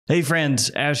Hey friends,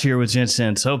 Ash here with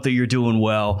Gents. Hope that you're doing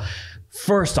well.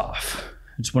 First off,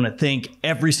 I just want to thank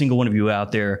every single one of you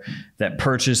out there that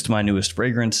purchased my newest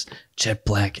fragrance, Jet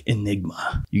Black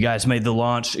Enigma. You guys made the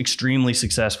launch extremely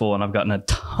successful, and I've gotten a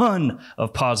ton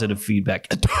of positive feedback.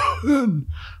 From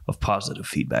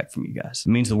you guys. It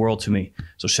means the world to me.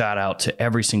 So shout out to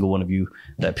every single one of you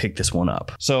that picked this one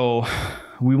up. So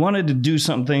we wanted to do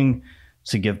something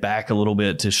to give back a little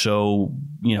bit, to show,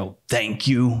 thank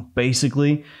you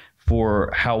basically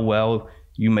for how well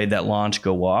you made that launch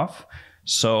go off.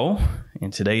 So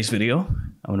in today's video,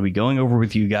 I'm going to be going over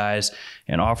with you guys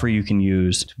an offer you can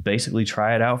use to basically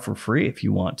try it out for free if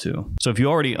you want to. So if you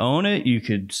already own it, you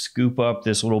could scoop up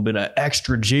this little bit of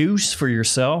extra juice for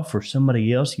yourself or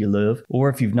somebody else you love. Or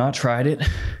if you've not tried it,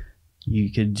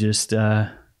 you could just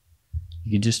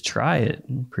try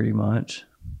it pretty much.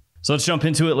 So let's jump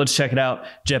into it. Let's check it out.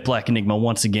 Jet Black Enigma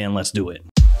once again. Let's do it.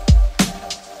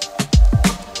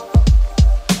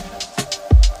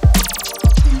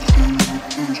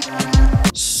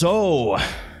 So,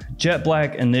 Jet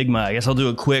Black Enigma, I guess I'll do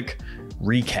a quick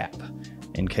recap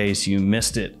in case you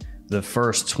missed it the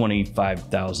first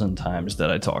 25,000 times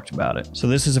that I talked about it. So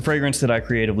this is a fragrance that I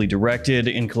creatively directed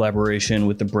in collaboration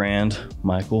with the brand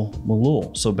Michael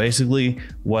Malul. So basically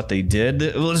what they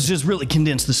did, let's just really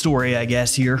condense the story, I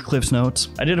guess, here, Cliff's Notes.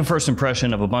 I did a first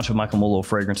impression of a bunch of Michael Malul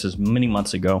fragrances many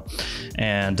months ago,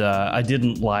 and I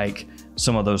didn't like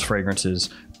some of those fragrances.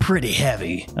 Pretty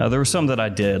heavy. There were some that I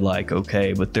did like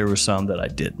okay, but there were some that I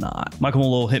did not. Michael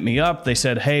Malul hit me up. They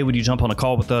said, hey, would you jump on a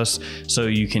call with us so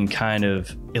you can kind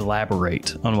of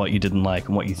elaborate on what you didn't like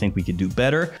and what you think we could do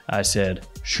better? I said,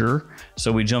 sure.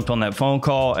 So we jumped on that phone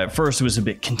call. At first it was a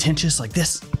bit contentious like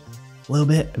this, a little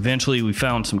bit. Eventually we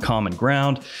found some common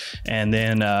ground. And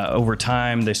then over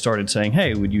time they started saying,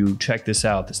 hey, would you check this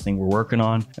out, this thing we're working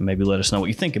on, and maybe let us know what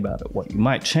you think about it, what you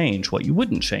might change, what you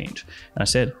wouldn't change. And I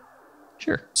said,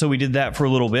 sure. So we did that for a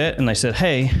little bit, and they said,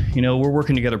 hey, we're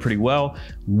working together pretty well.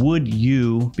 Would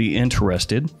you be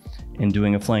interested in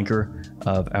doing a flanker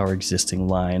of our existing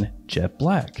line, Jet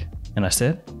Black? And I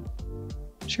said,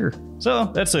 sure.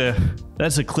 So that's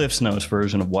a Cliff's Notes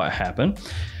version of what happened.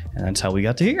 And that's how we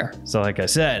got to here. So like I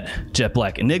said, Jet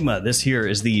Black Enigma, this here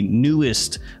is the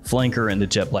newest flanker in the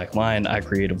Jet Black line. I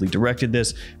creatively directed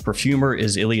this. Perfumer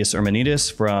is Ilias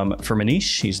Hermanidis from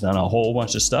Firmenich. He's done a whole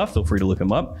bunch of stuff. Feel free to look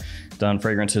him up. Done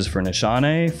fragrances for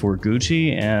Nishane, for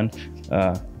Gucci, and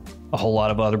a whole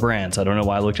lot of other brands. I don't know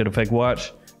why I looked at a fake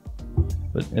watch,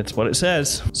 but it's what it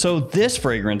says. So this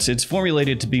fragrance, it's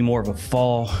formulated to be more of a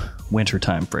fall,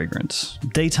 wintertime fragrance.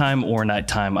 Daytime or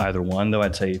nighttime, either one, though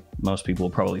I'd say most people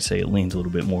will probably say it leans a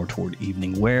little bit more toward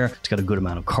evening wear. It's got a good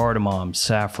amount of cardamom,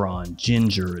 saffron,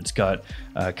 ginger. It's got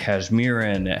cashmere,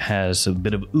 and it has a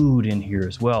bit of oud in here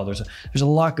as well. There's a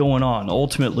lot going on.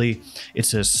 Ultimately,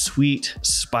 it's a sweet,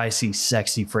 spicy,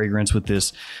 sexy fragrance with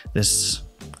this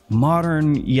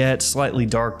modern yet slightly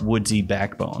dark woodsy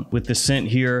backbone. With the scent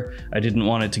here, I didn't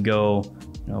want it to go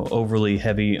overly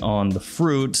heavy on the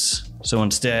fruits. So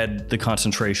instead, the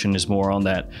concentration is more on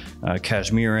that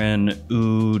cashmerean,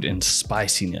 oud, and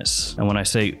spiciness. And when I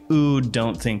say oud,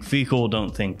 don't think fecal,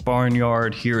 don't think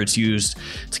barnyard. Here it's used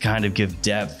to kind of give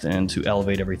depth and to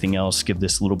elevate everything else, give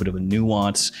this little bit of a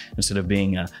nuance instead of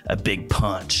being a big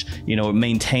punch. It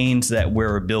maintains that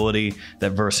wearability,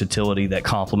 that versatility, that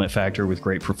complement factor with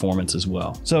great performance as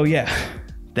well. So yeah,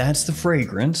 that's the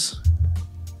fragrance.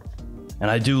 And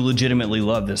I do legitimately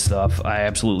love this stuff. I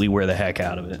absolutely wear the heck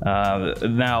out of it.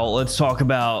 Now let's talk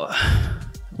about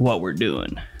what we're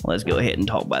doing. Let's go ahead and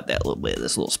talk about that a little bit,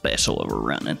 this little special that we're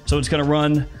running. So it's gonna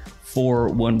run for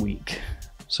 1 week.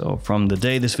 So from the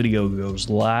day this video goes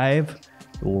live,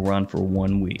 it will run for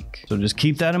 1 week. So just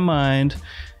keep that in mind.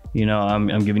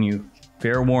 I'm giving you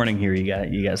fair warning here.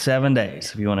 You got 7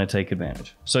 days if you wanna take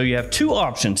advantage. So you have two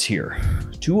options here,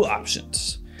 two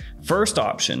options. First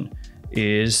option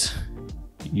is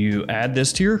you add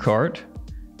this to your cart.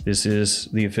 This is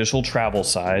the official travel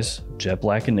size Jet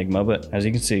Black Enigma, but as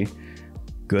you can see,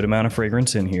 good amount of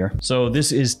fragrance in here. So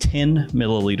this is 10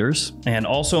 milliliters. And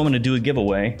also I'm gonna do a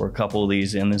giveaway for a couple of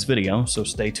these in this video. So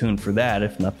stay tuned for that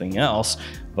if nothing else,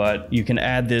 but you can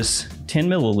add this 10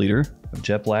 milliliter of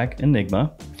Jet Black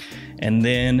Enigma. And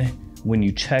then when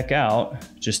you check out,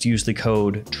 just use the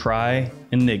code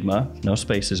TRYENIGMA, no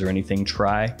spaces or anything,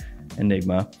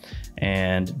 TRYENIGMA.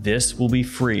 And this will be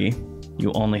free.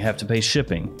 You only have to pay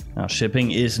shipping. Now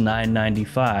shipping is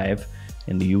 $9.95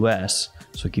 in the US,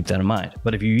 so keep that in mind.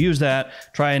 But if you use that,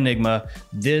 try Enigma,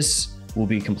 this will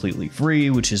be completely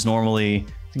free, which is normally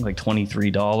I think like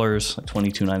 $23, like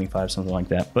 $22.95, something like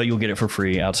that. But you'll get it for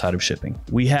free outside of shipping.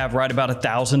 We have right about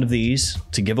 1,000 of these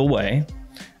to give away.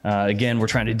 Again, we're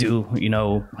trying to do, you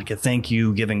know, like a thank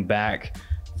you, giving back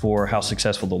for how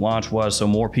successful the launch was, so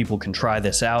more people can try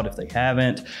this out if they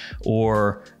haven't,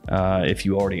 or if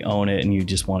you already own it and you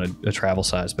just want a travel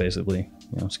size, basically,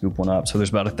 you know, scoop one up. So there's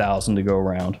about 1,000 to go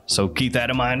around. So keep that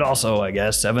in mind also, I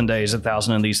guess. 7 days,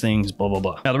 1,000 of these things, blah, blah,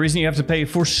 blah. Now, the reason you have to pay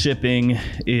for shipping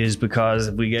is because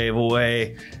if we gave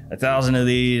away 1,000 of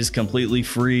these completely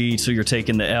free, so you're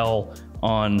taking the L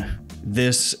on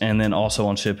this and then also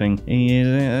on shipping,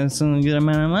 it's a good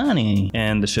amount of money,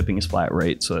 and the shipping is flat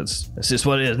rate, so that's just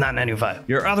what it is, not $9.95.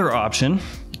 Your other option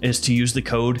is to use the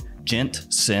code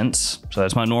GENTSCENTS. So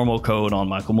that's my normal code on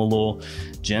Michael Malul,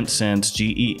 GENTSCENTS,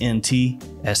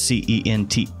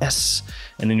 GENTSCENTS,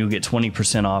 and then you'll get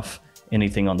 20% off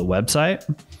anything on the website,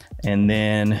 and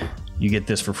then you get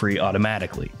this for free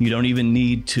automatically. You don't even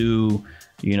need to,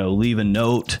 you know, leave a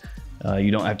note. You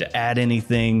don't have to add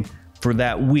anything. For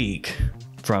that week,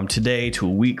 from today to a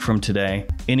week from today,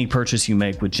 any purchase you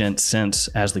make with GENTSCENTS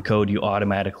as the code, you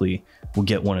automatically will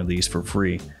get one of these for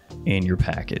free in your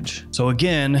package. So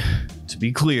again, to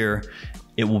be clear,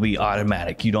 it will be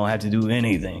automatic. You don't have to do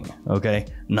anything, okay?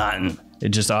 Nothing. It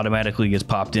just automatically gets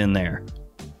popped in there.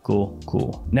 Cool,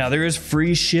 cool. Now there is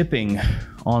free shipping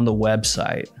on the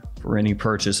website for any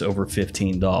purchase over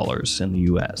 $15 in the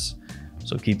US.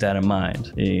 So keep that in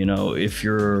mind. You know, if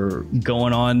you're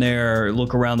going on there,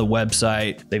 look around the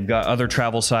website. They've got other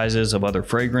travel sizes of other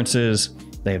fragrances.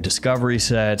 They have discovery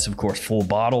sets, of course, full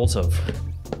bottles of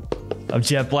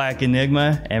Jet Black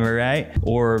Enigma, am I right?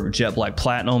 Or Jet Black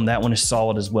Platinum, that one is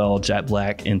solid as well. Jet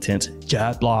Black Intense,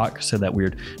 Jet Black, said that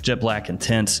weird. Jet Black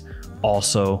Intense,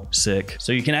 also sick.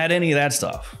 So you can add any of that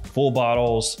stuff. Full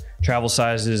bottles, travel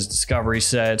sizes, discovery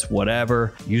sets,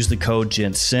 whatever. Use the code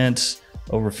GENTSCENTS.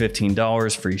 Over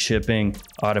 $15, free shipping,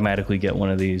 automatically get one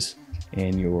of these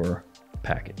in your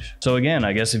package. So again,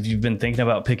 I guess if you've been thinking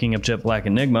about picking up Jet Black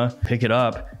Enigma, pick it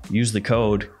up, use the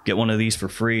code, get one of these for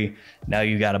free. Now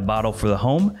you got a bottle for the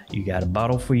home, you got a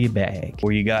bottle for your bag,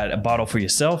 or you got a bottle for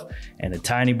yourself and a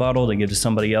tiny bottle to give to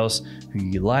somebody else who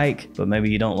you like, but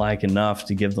maybe you don't like enough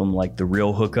to give them like the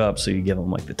real hookup, so you give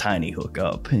them like the tiny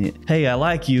hookup. Hey, I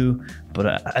like you,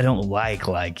 but I don't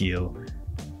like you.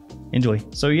 Enjoy.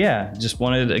 So yeah, just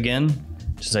wanted again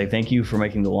to say thank you for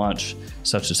making the launch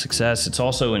such a success. It's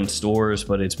also in stores,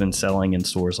 but it's been selling in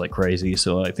stores like crazy.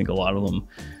 So I think a lot of them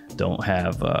don't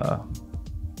have the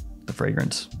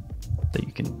fragrance that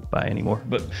you can buy anymore,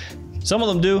 but some of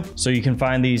them do. So you can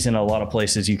find these in a lot of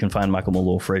places. You can find Michael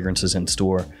Malul fragrances in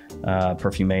store,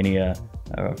 Perfumania,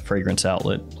 fragrance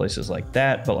outlet, places like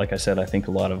that. But like I said, I think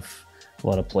a lot of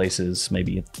places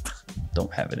maybe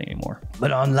don't have it anymore,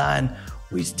 but online,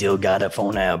 we still got it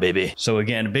for now, baby. So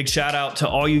again, a big shout out to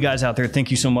all you guys out there.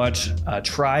 Thank you so much.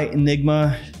 Try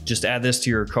Enigma, just add this to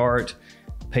your cart,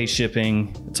 pay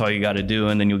shipping. That's all you gotta do,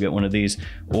 and then you'll get one of these.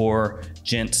 Or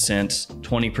GENTSCENTS,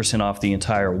 20% off the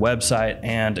entire website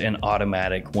and an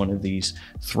automatic one of these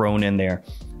thrown in there.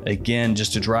 Again,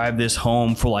 just to drive this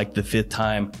home for like the 5th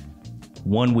time,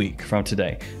 1 week from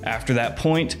today. After that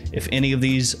point, if any of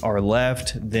these are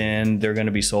left, then they're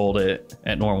gonna be sold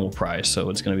at normal price. So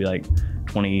it's gonna be like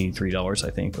 $23,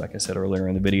 I think, like I said earlier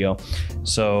in the video.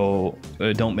 So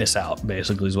don't miss out,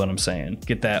 basically is what I'm saying.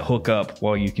 Get that hookup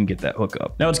while you can get that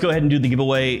hookup. Now let's go ahead and do the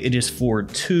giveaway. It is for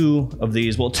 2 of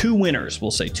these, well, 2 winners,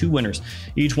 we'll say 2 winners.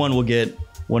 Each one will get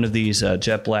one of these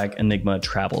Jet Black Enigma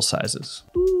travel sizes.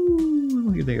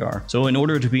 Ooh, here they are. So in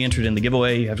order to be entered in the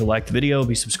giveaway, you have to like the video,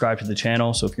 be subscribed to the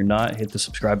channel. So if you're not, hit the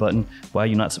subscribe button. Why are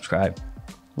you not subscribed?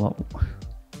 Well,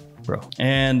 bro.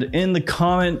 And in the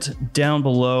comment down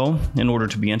below, in order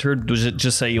to be entered,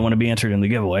 just say you want to be entered in the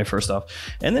giveaway first off,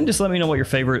 and then just let me know what your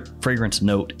favorite fragrance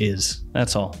note is.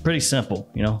 That's all. Pretty simple,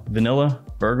 you know, vanilla,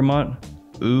 bergamot,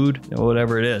 oud,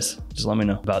 whatever it is. Just let me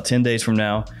know. About 10 days from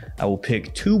now, I will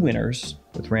pick 2 winners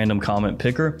with random comment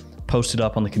picker, post it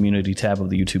up on the community tab of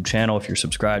the YouTube channel. If you're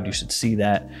subscribed, you should see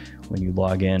that when you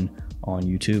log in on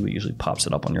YouTube. It usually pops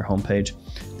it up on your homepage.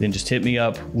 Then just hit me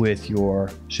up with your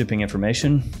shipping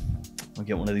information. I'll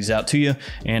get one of these out to you,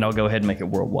 and I'll go ahead and make it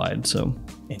worldwide. So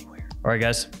anywhere. All right,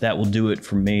 guys, that will do it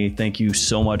for me. Thank you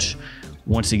so much.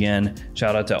 Once again,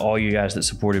 shout out to all you guys that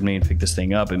supported me and picked this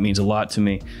thing up. It means a lot to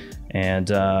me, and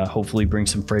hopefully bring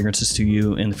some fragrances to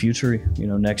you in the future, you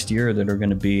know, next year, that are going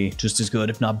to be just as good,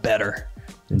 if not better,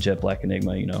 than Jet Black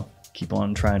Enigma. You know, keep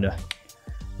on trying to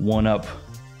one up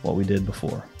what we did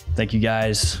before. Thank you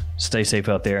guys. Stay safe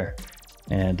out there.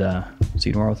 And see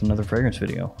you tomorrow with another fragrance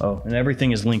video. Oh, and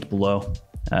everything is linked below.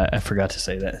 I forgot to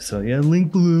say that. So yeah,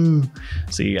 link below.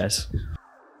 See you guys.